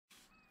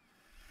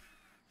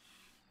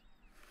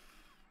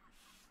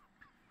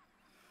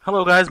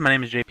Hello guys, my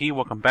name is JP.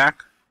 Welcome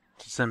back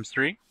to Sims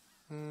 3.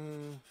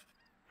 Hmm.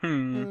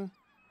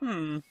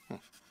 Hmm.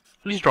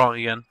 He's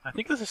drawing again. I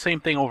think it's the same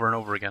thing over and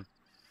over again.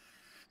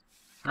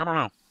 I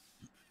don't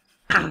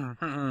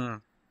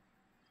know.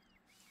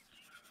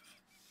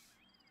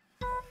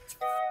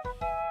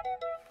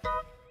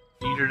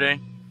 Leisure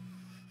day.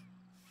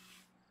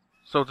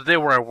 So it's the day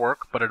where I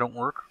work, but I don't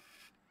work.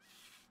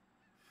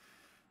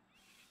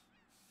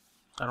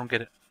 I don't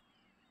get it.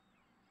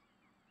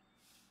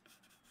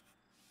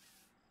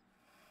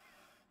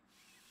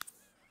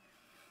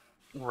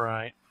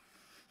 Right.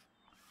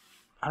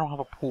 I don't have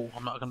a pool.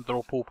 I'm not gonna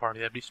throw a pool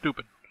party. That'd be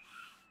stupid.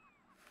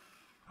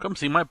 Come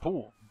see my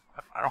pool.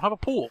 I don't have a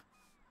pool.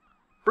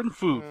 Bring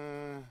food.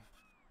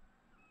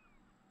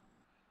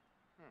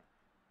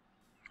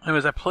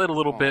 Anyways, I played a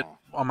little bit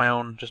on my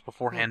own just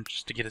beforehand,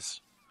 just to get his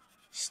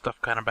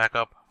stuff kind of back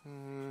up.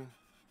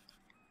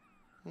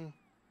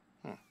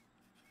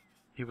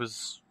 He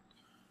was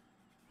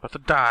about to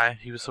die.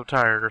 He was so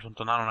tired or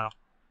something. I don't know.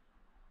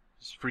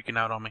 He's freaking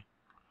out on me.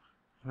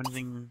 Have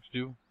anything to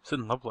do?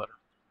 Send love letter.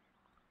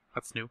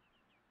 That's new.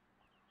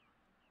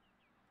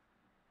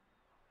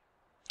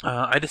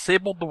 I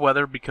disabled the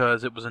weather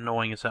because it was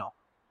annoying as hell.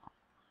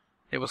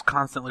 It was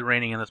constantly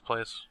raining in this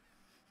place.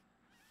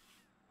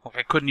 Like,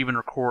 I couldn't even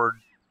record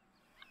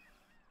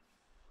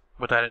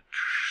without it,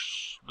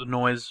 the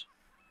noise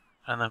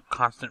and the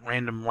constant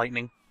random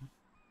lightning.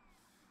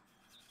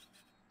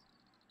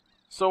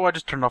 So I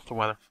just turned off the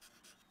weather.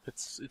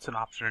 It's an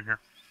option in here.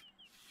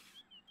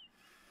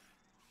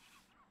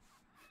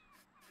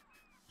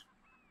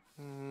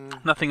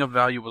 Nothing of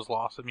value was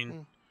lost. I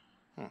mean,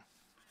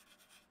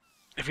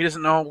 if he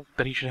doesn't know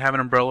that he should have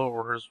an umbrella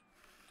or his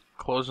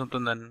clothes or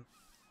something, then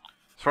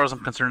as far as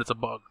I'm concerned, it's a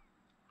bug.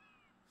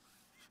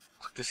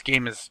 This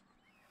game is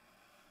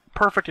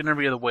perfect in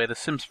every other way. The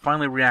Sims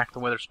finally react the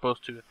way they're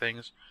supposed to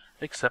things,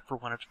 except for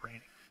when it's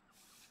raining.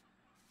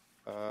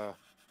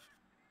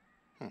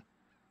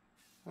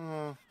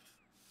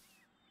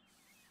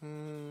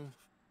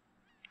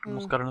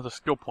 Almost got another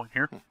skill point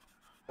here.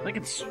 I think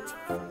it's...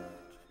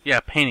 yeah,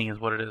 painting is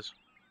what it is.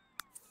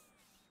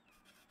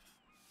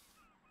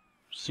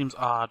 Seems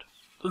odd.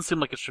 Doesn't seem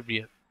like it should be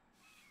it.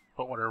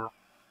 But whatever.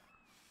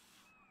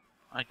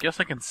 I guess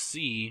I can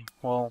see...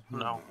 well,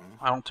 no.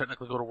 I don't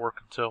technically go to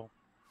work until...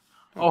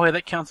 oh, hey,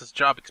 that counts as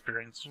job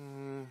experience.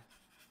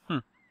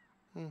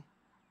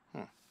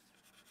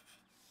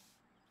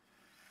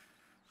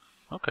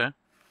 Okay.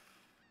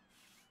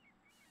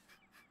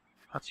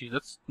 That's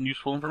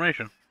useful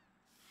information.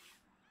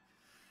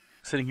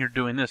 Sitting here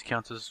doing this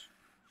counts as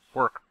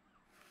work.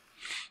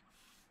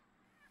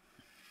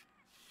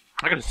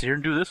 I gotta sit here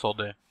and do this all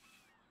day.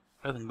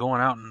 Better than going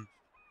out and...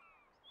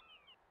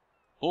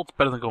 well, it's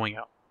better than going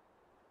out.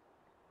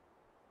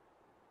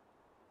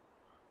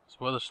 This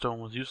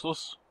Weatherstone was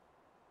useless.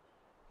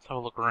 Let's have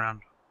a look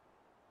around.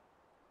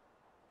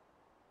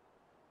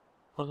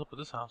 What's up with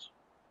this house?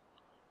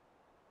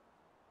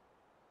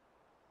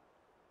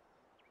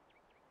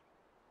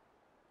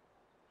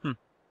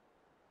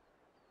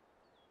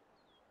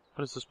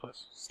 What is this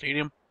place?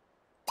 Stadium?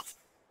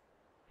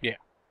 Yeah.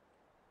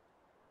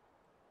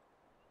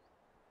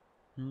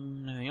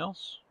 Anything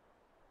else?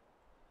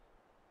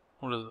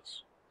 What is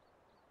this?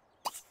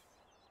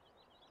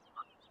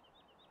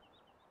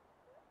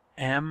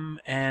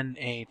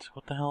 MN8.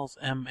 What the hell is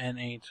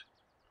MN8?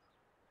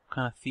 What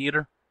kind of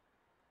theater?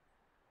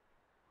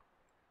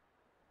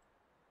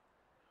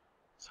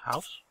 This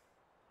house?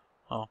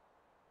 Oh.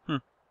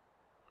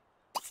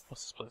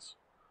 What's this place?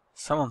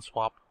 Sell and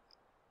swap.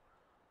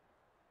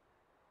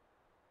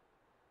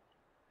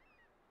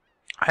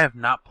 I have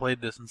not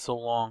played this in so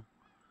long.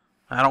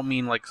 I don't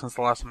mean like since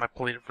the last time I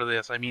played it for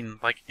this. I mean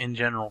like in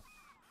general.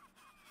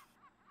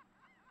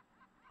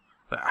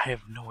 But I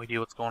have no idea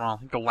what's going on. I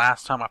think the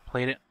last time I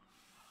played it,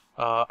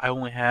 I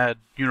only had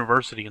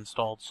University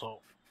installed, so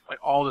like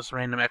all this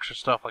random extra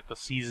stuff like the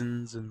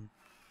seasons and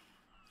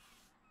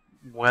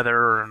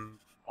weather and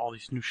all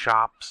these new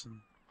shops and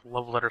the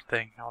love letter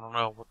thing. I don't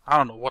know. I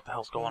don't know what the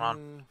hell's going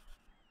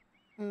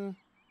on.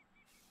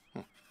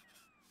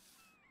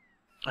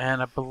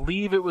 And I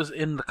believe it was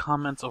in the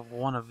comments of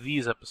one of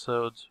these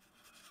episodes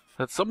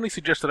that somebody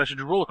suggested I should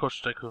do Roller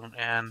Coaster Tycoon,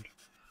 and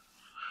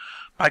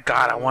by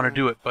God, I want to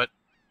do it, but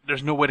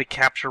there's no way to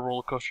capture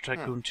Roller Coaster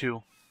Tycoon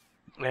 2.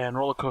 And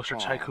Roller Coaster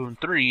Tycoon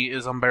 3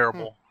 is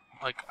unbearable.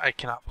 Like, I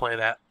cannot play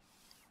that.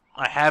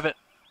 I have it.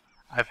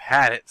 I've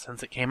had it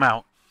since it came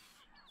out,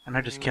 and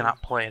I just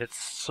cannot play it. It's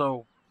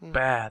so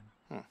bad.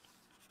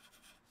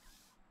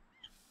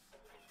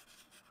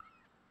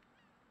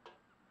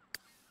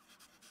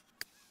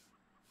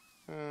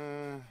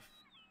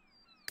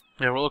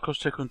 Yeah, Roller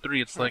Coaster Tycoon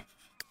 3, it's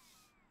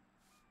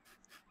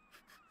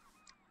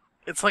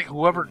like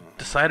whoever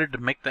decided to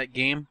make that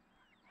game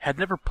had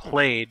never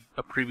played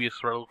a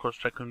previous Roller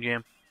Coaster Tycoon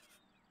game.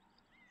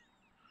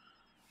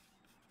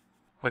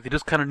 Like, they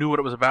just kind of knew what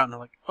it was about, and they're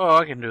like, oh,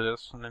 I can do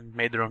this, and then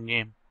made their own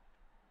game.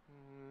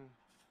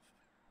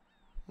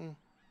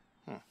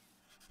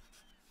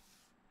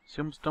 See,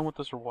 almost done with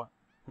this or what?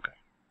 Okay.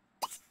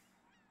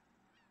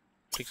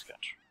 Take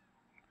sketch.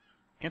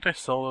 Can't I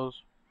sell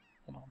those?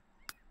 Hold on.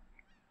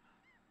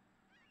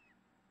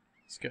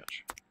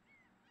 Sketch.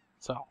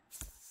 Sell.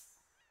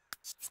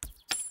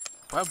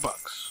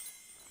 $5.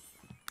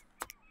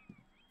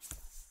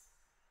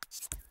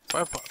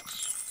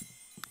 $5.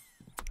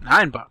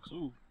 $9.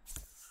 Ooh.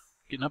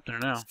 Getting up there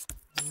now.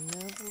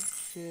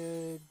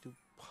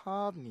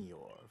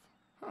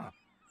 Huh.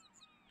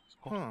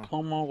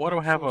 Diploma. Why do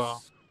I have a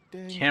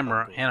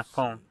camera and a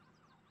phone?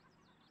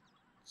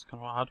 It's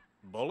kind of odd.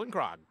 Bowling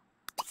Krog.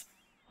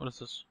 What is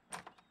this?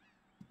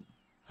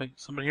 Hey,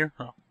 somebody here?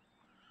 Oh.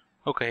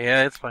 Okay,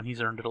 yeah, it's fine. He's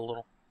earned it a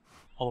little.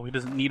 Although he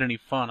doesn't need any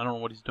fun. I don't know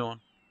what he's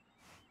doing.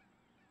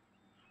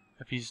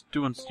 If he's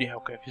doing... Yeah,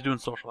 okay. If he's doing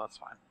social, that's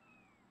fine.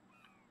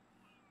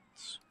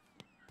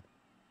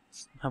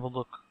 Let's have a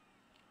look.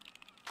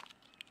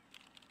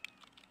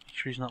 Make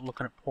sure he's not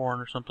looking at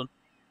porn or something.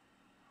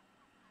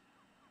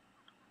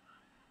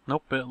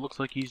 Nope, it looks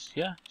like he's...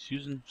 Yeah, he's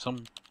using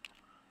some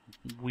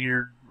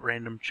weird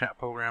random chat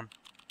program.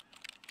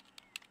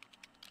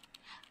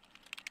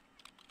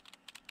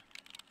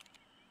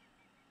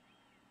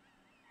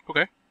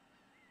 Okay.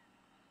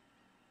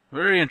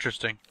 Very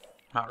interesting.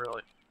 Not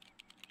really.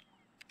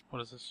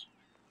 What is this?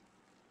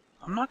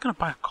 I'm not gonna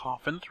buy a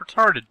coffin. It's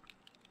retarded.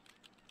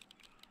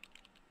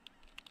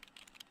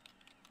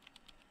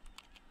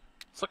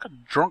 It's like a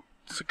drunk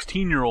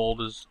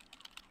 16-year-old is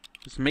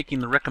making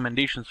the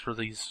recommendations for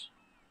these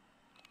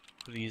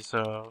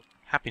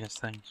happiness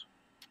things.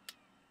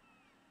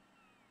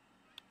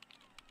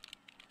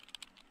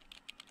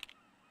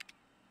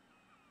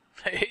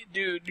 Hey,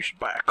 dude, you should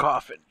buy a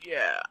coffin.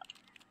 Yeah.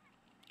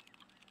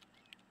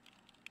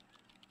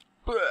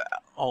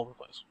 All over the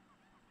place.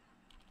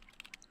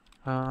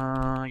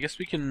 I guess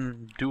we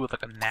can do with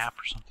like a nap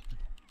or something.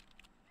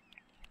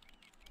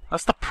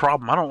 That's the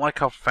problem. I don't like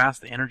how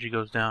fast the energy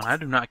goes down. I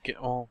do not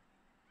get... Well,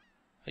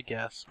 I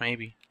guess,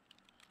 maybe.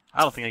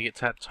 I don't think I get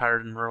that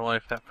tired in real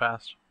life that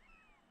fast.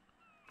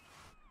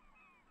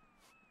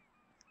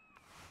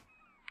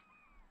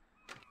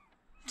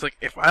 It's like,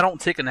 if I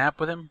don't take a nap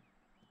with him,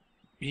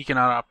 he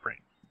cannot operate.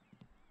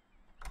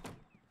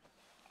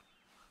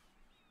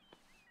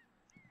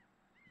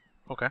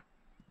 Okay.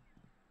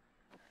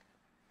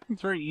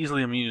 He's very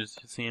easily amused,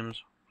 it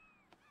seems.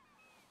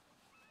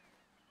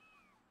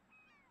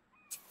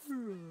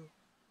 I'm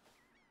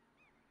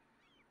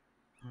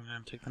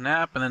gonna take the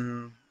nap, and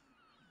then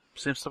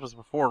same stuff as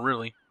before,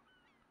 really.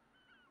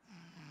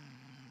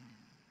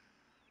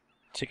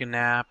 Take a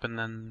nap, and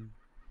then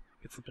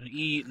get something to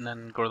eat, and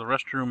then go to the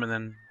restroom, and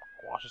then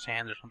wash his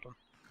hands or something.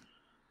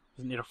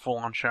 Doesn't need a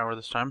full-on shower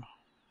this time.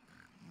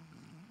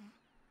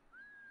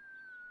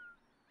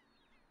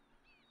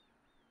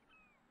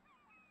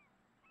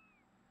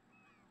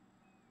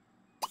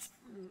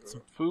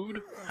 Some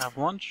food, have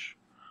lunch.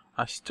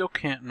 I still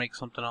can't make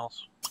something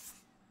else.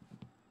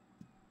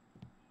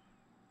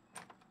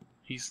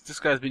 This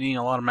guy's been eating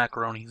a lot of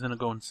macaroni. He's gonna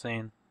go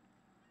insane.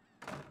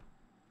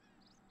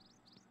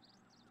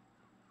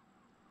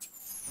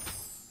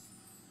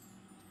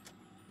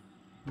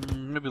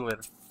 Maybe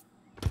later.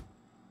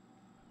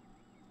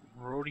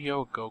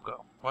 Rodeo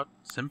Go-Go. What?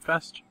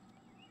 Simfest?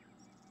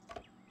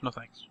 No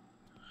thanks.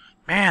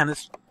 Man,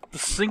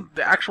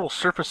 the actual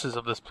surfaces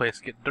of this place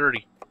get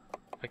dirty.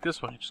 Like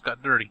this one, it just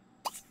got dirty.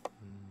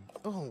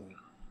 Oh.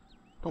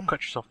 Don't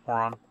cut yourself,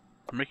 moron.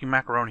 You're making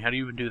macaroni. How do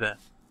you even do that?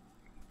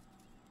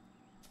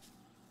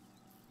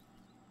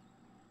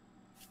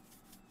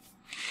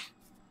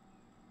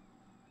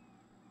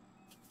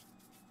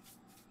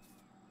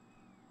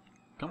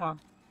 Come on.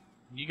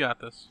 You got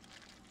this.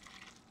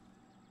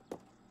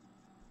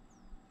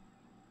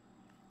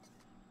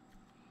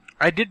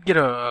 I did get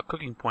a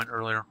cooking point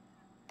earlier.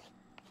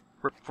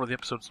 Right before the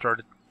episode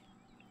started.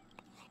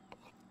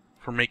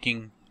 For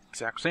making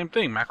exact same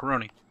thing,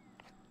 macaroni.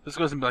 This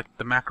goes into like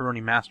the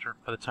macaroni master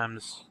by the time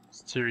this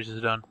series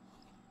is done.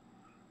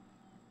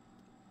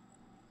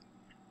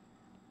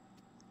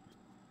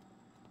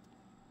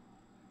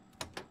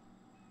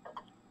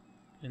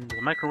 Into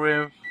the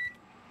microwave.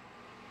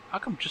 How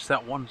come just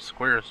that one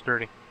square is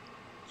dirty?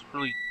 It's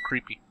really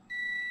creepy.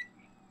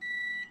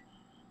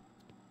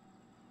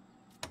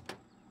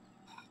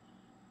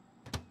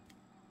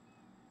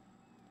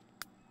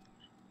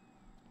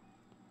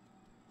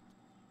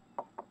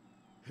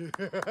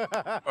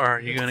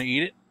 Are you gonna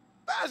eat it?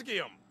 Ask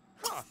him.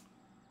 Huh.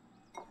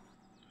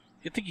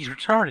 You think he's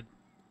retarded?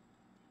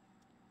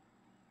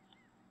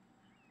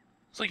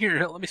 It's like,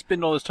 here, let me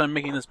spend all this time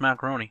making this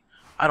macaroni.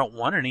 I don't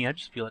want any, I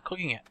just feel like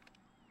cooking it.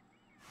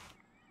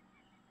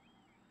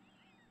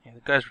 Yeah,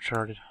 the guy's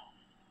retarded.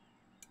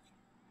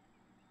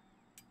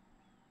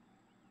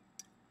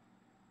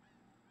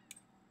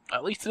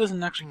 At least it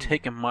doesn't actually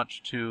take him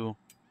much to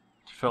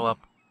fill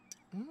up.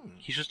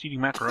 He's just eating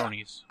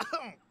macaronis.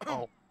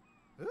 Oh.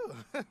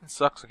 It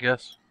sucks, I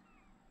guess.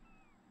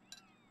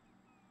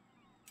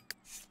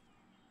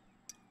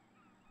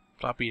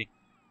 Stop eating.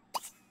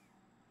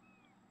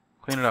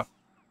 Clean it up.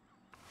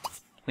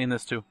 Clean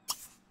this too.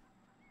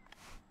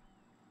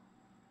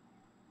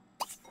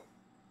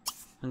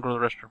 And go to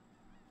the restroom.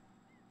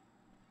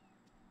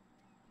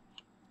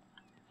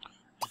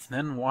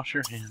 Then wash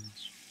your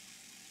hands.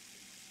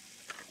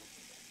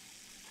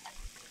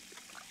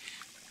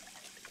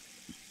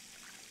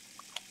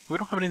 We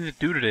don't have anything to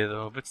do today,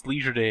 though. If it's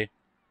leisure day,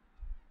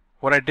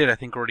 what I did, I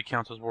think, already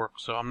counts as work.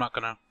 So I'm not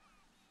gonna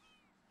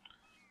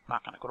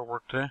go to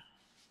work today.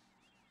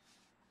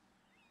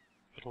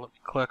 It'll let me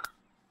click.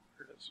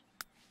 Here it is.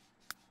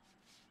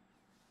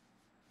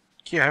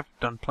 Yeah, I've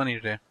done plenty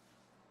today.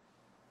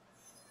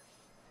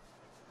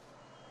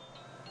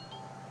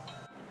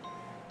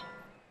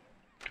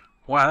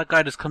 Wow, that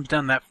guy just comes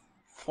down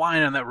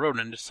flying on that road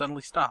and just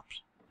suddenly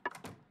stops.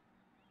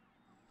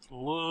 It's a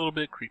little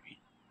bit creepy.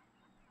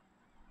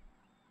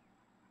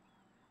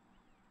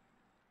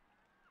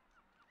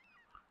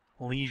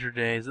 Leisure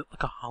day. Is it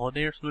like a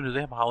holiday or something? Do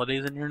they have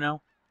holidays in here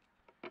now?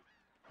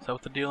 Is that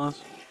what the deal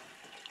is?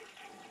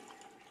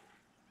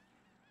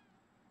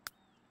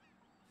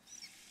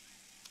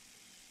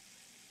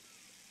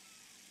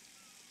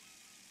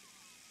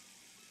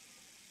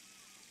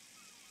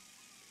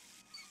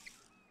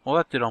 Well,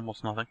 that did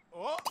almost nothing.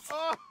 It's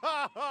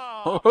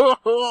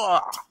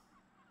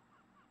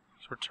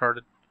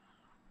retarded.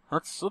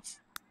 Let's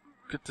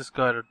get this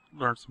guy to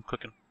learn some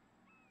cooking.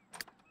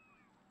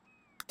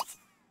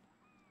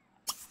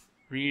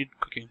 Read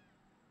cooking.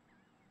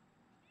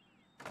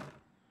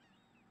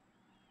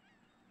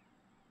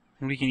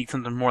 We can eat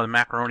something more than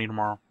macaroni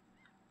tomorrow.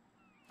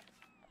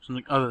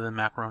 Something other than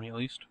macaroni, at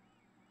least.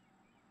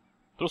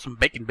 Throw some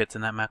bacon bits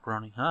in that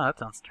macaroni. Ah, that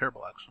sounds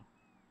terrible, actually.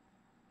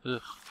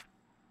 Ugh.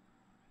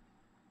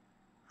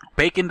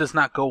 Bacon does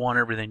not go on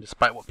everything,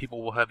 despite what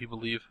people will have you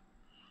believe.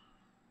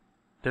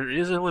 There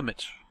is a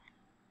limit.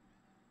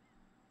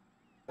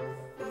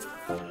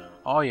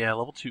 Oh yeah,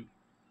 level 2.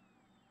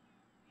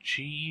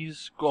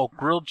 Cheese,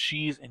 grilled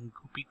cheese and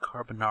goopy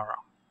carbonara.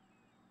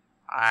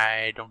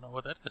 I don't know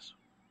what that is.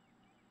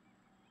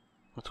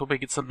 Let's hope I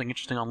get something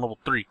interesting on level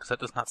 3, because that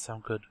does not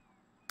sound good.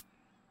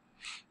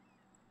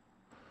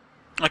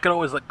 I could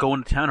always go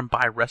into town and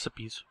buy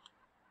recipes.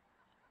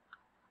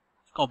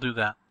 I'll do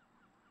that.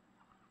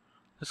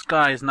 This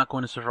guy is not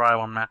going to survive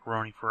on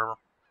macaroni forever.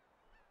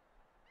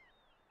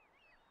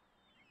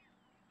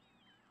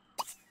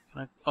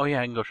 Oh yeah,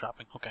 I can go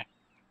shopping. Okay.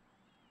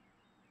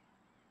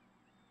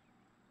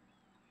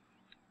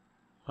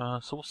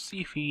 So we'll see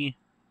if he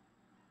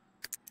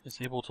is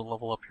able to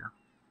level up here.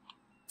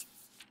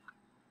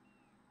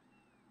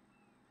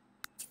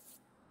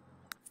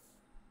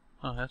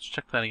 Oh, let's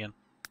check that again.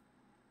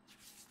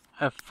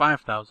 I have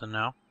 5,000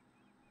 now.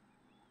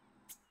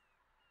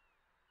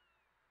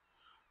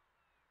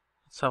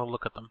 Let's have a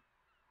look at them.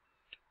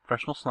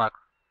 Professional slacker.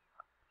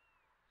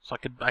 So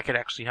I could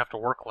actually have to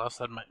work less.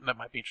 That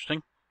might be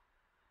interesting.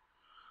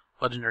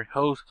 Legendary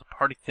host. It's a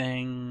party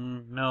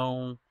thing.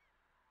 No.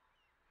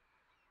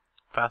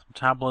 Fast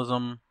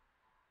metabolism.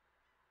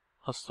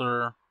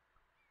 Hustler.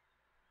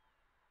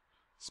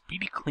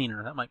 Speedy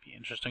cleaner. That might be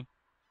interesting.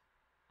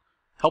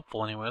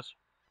 Helpful, anyways.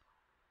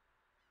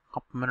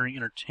 Complimentary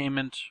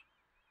entertainment.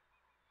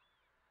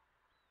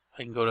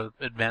 I can go to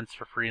advanced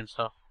for free and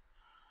stuff.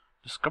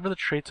 Discover the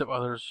traits of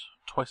others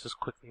twice as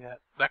quickly.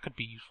 That could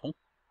be useful.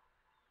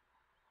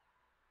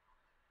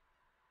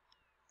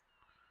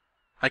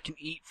 I can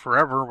eat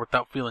forever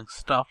without feeling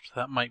stuffed.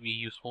 That might be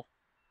useful.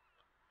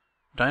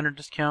 Diner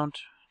discount.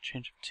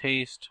 Change of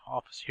taste.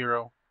 Office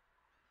hero.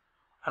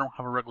 I don't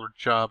have a regular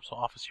job, so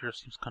office hero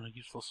seems kind of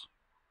useless.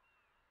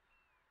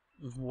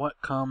 What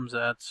comes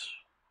at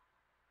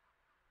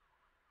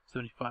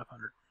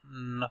 7,500?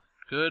 Nothing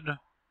good.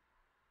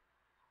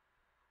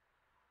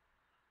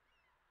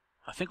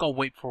 I think I'll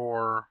wait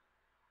for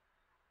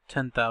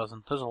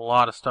 10,000. There's a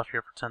lot of stuff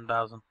here for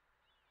 10,000.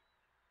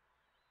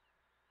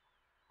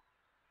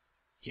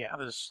 Yeah,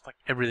 there's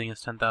everything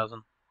is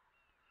 10,000.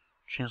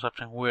 Change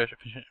lifetime wish,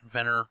 efficient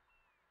inventor.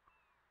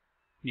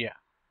 Yeah.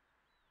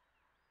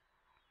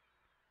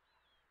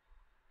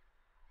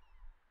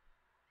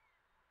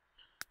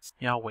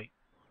 Yeah, I'll wait.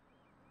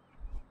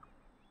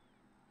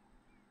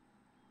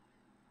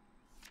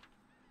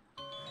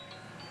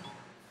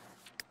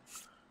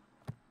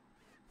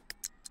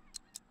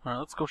 Alright,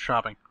 let's go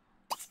shopping.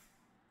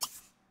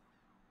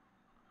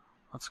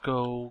 Let's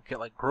go get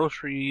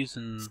groceries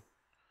and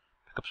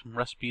pick up some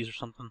recipes or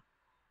something.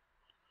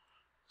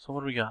 So what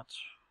do we got?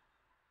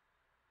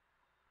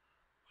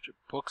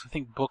 Books? I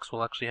think books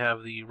will actually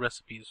have the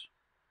recipes.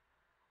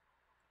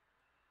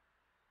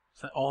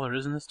 Is that all there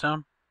is in this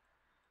town?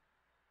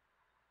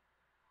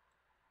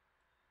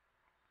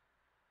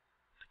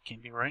 That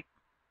can't be right.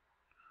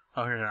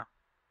 Oh, here they are.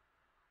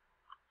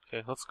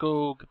 Okay, let's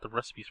go get the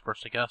recipes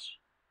first, I guess.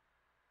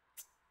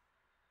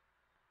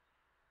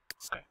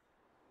 Okay.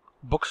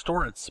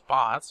 Bookstore and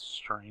spa, that's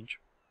strange.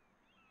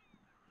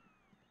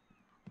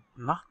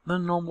 Not the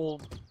normal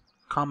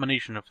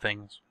combination of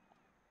things.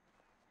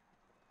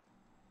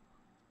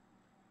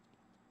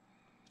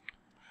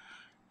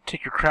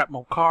 Take your crap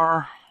mo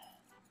car.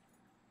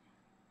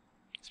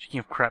 Speaking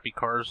of crappy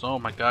cars, oh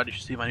my god, you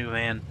should see my new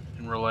van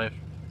in real life.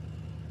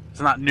 It's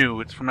not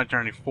new, it's from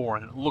 1994,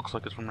 and it looks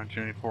like it's from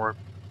 1994.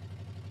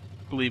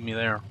 Believe me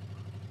there.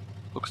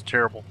 Looks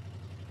terrible.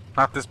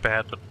 Not this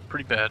bad, but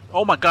pretty bad.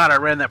 Oh my god, I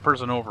ran that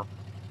person over.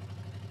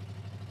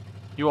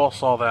 You all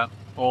saw that.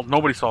 Well,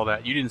 nobody saw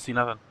that. You didn't see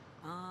nothing.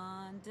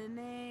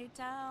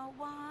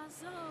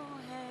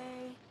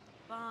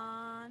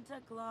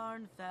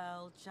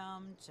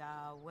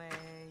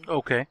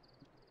 Okay.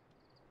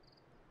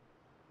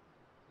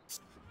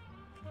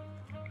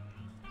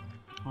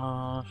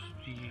 The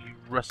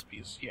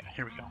recipes. Yeah,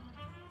 here we go.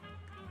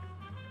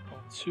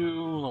 Level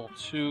 2, level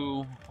 2,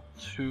 level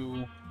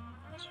 2,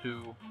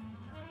 2.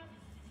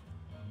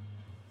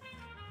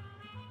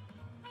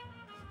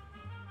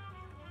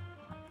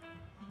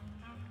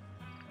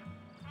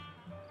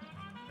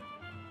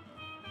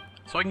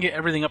 So I can get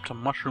everything up to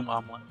mushroom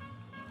omelet.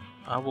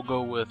 I will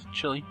go with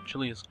chili.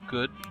 Chili is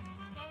good.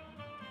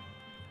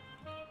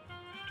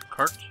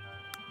 Cart.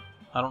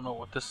 I don't know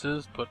what this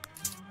is, but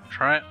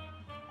try it.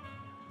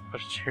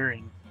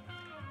 Vegetarian.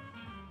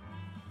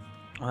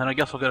 And then I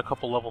guess I'll get a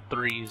couple level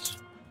 3s.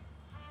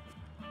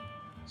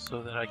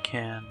 So that I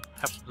can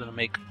have something to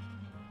make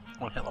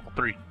when I hit level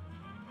 3.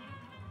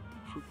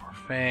 Fruit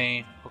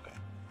parfait. Okay,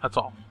 that's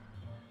all.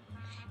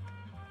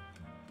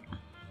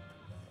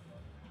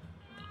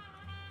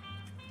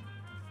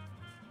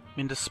 I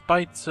mean,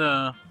 despite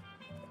cookbooks,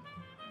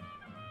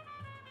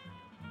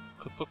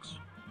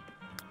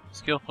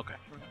 skill. Okay,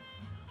 here we go.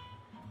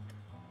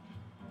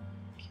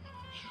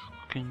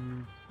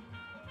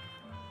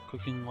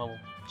 Cooking level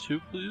 2,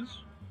 please.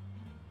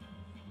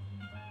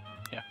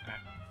 Yeah. Okay.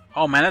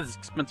 Oh man, that's an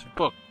expensive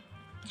book.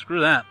 Screw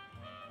that.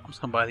 I'm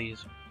just gonna buy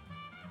these.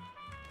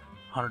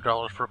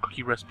 $100 for a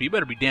cookie recipe. You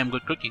better be damn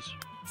good cookies.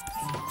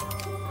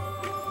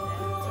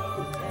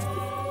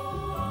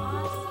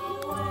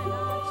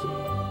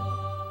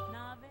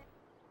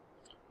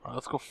 Alright,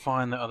 let's go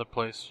find the other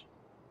place.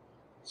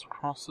 Let's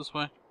cross this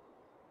way.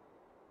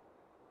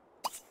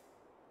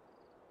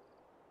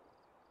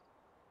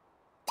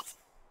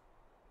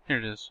 Here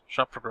it is.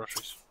 Shop for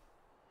groceries.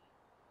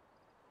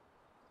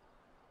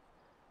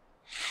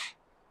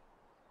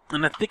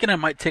 And I'm thinking I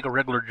might take a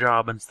regular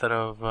job instead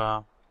of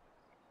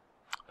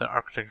the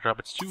architect job.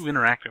 It's too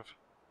interactive.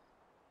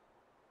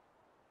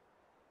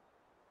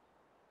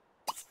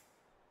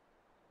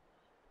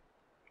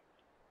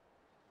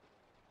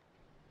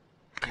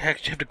 I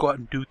actually have to go out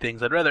and do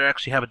things. I'd rather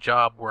actually have a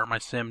job where my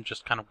sim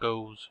just kind of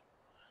goes.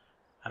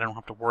 I don't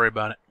have to worry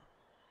about it.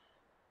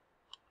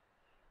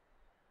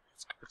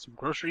 Let's go get some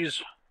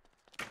groceries.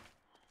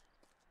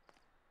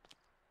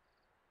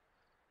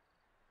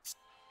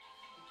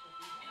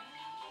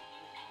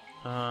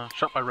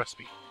 Shop by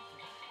recipe.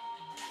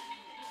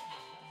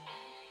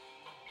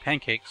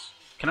 Pancakes.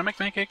 Can I make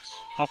pancakes?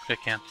 I don't think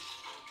I can.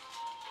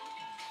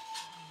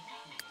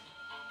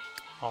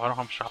 Oh, I don't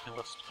have a shopping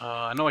list.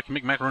 I know I can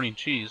make macaroni and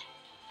cheese.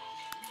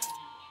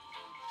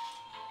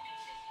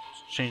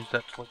 Let's change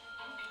that to like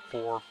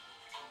 4.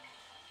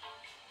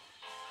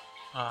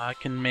 I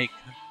can make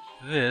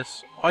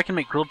this. Oh, I can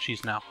make grilled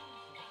cheese now.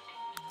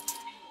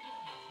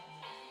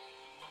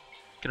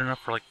 Get enough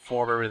for like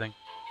 4 of everything.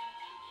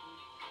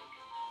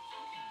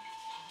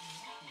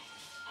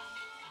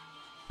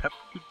 Pep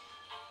food.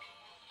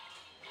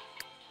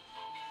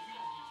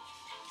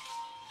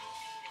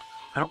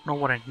 I don't know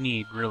what I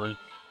need, really.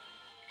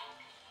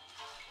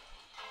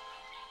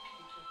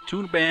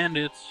 Tuna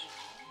bandits.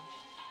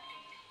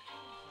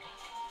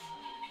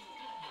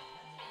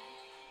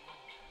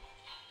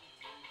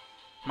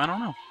 I don't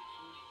know.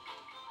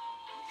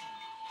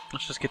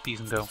 Let's just get these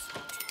and go.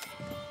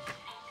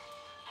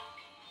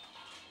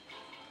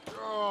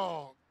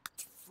 Oh,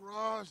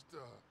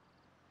 Froster.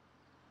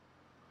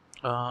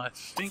 I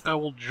think I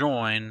will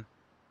join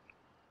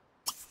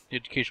the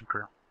education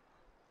career.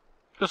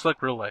 Just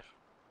like real life.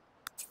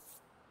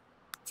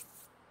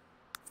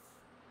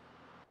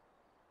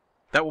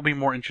 That will be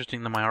more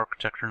interesting than my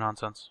architecture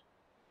nonsense.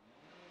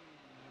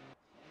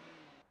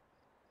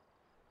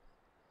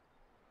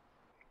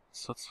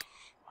 So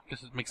I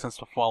guess it makes sense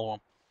to follow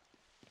him.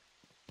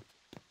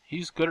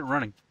 He's good at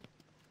running.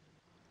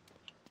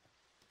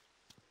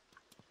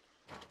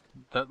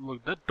 That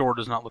door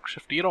does not look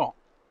shifty at all.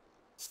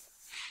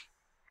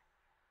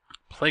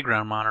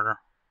 Playground monitor.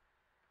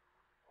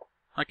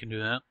 I can do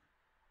that.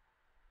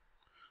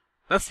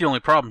 That's the only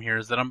problem here,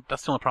 is that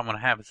that's the only problem I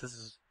have, is this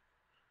is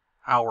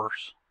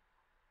hours.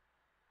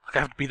 Like I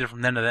have to be there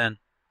from then to then.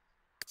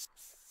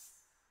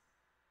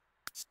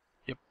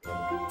 Yep.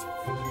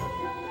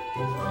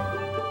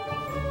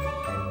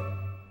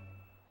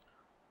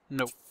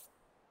 Nope.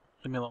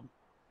 Leave me alone.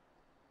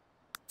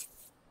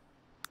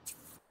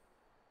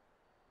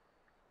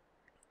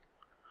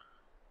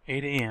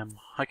 $8 a.m.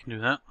 I can do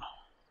that.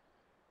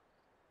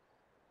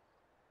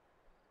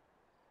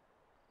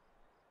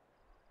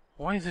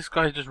 Why is this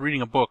guy just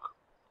reading a book?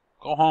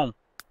 Go home.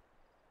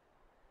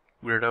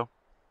 Weirdo.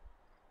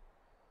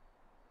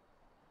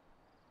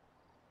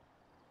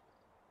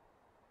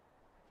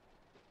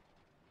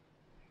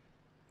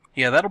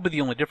 Yeah, that'll be the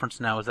only difference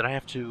now, is that I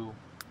have to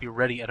be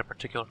ready at a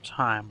particular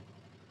time.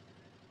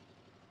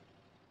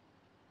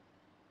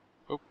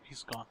 Oh,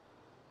 he's gone.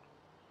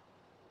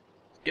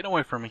 Get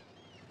away from me.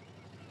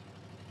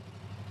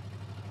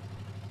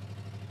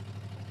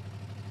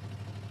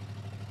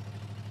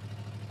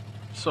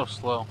 So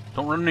slow.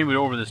 Don't run anybody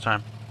over this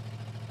time.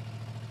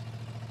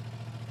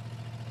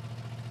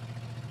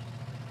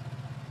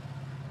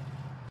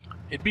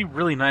 It'd be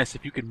really nice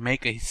if you could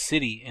make a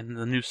city in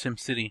the new Sim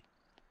City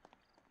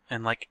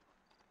and, like,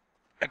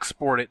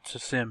 export it to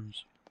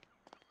Sims.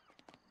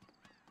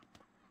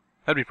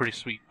 That'd be pretty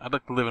sweet. I'd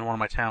like to live in one of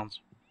my towns.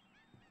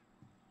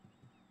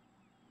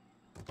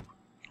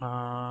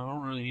 I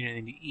don't really need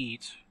anything to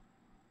eat.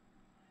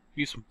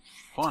 Be some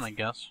fun, I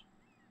guess.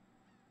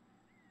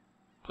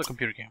 Play a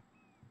computer game.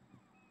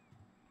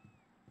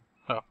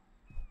 Oh.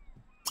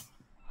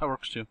 That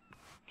works too.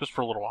 Just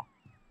for a little while.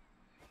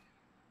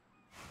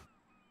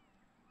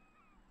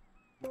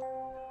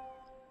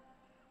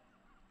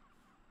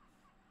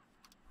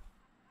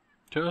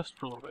 Just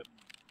for a little bit.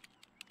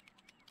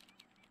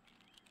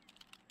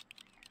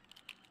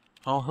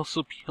 Oh, he'll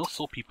see people.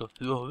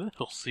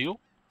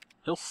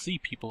 He'll see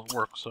people at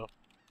work. So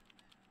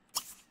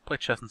play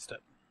chess instead.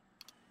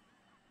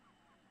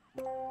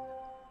 As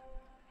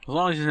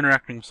long as he's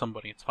interacting with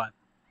somebody, it's fine.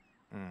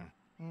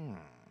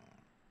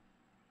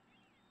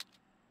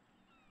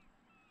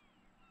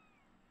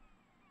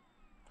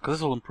 Because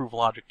this will improve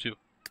logic too.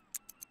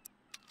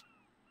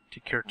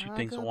 Take care of two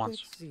things at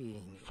once: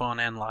 fun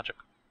and logic.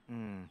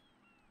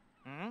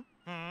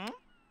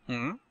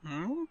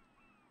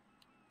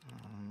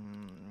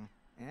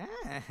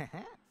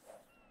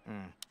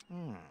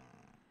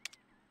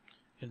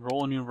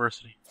 Enroll in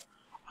university.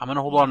 I'm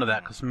gonna hold on to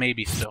that, because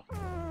maybe still.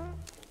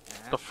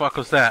 The fuck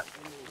was that?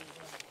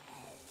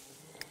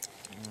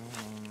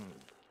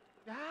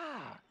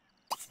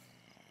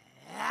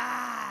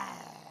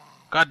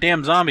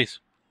 Goddamn zombies!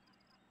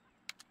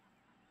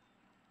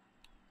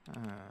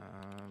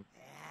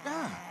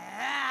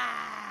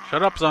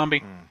 Shut up,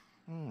 zombie!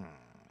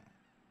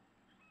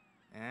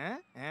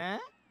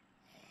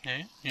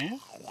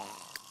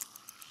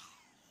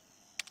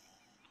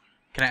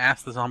 Can I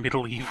ask the zombie to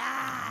leave?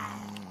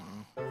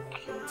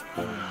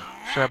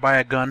 Should I buy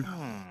a gun?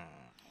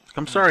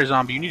 I'm sorry,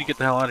 zombie. You need to get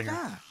the hell out of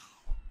here.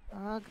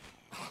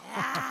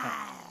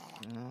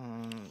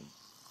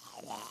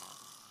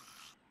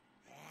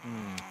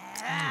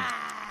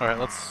 All right,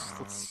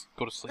 let's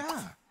go to sleep.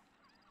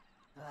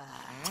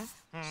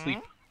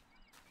 Sleep.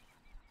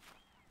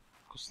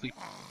 Go sleep.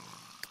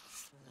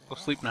 Go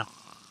sleep now.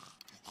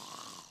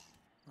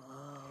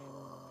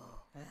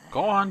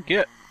 Go on,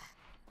 get.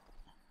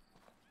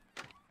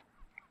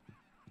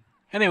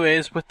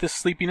 Anyways, with this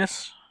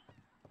sleepiness,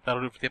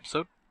 that'll do it for the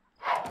episode.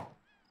 I'd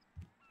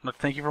like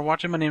to thank you for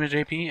watching. My name is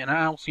JP, and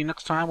I will see you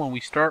next time when we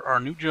start our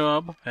new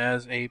job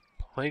as a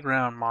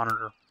playground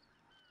monitor.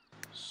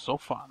 So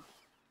fun.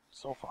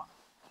 So fun.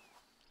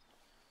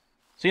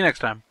 See you next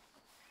time.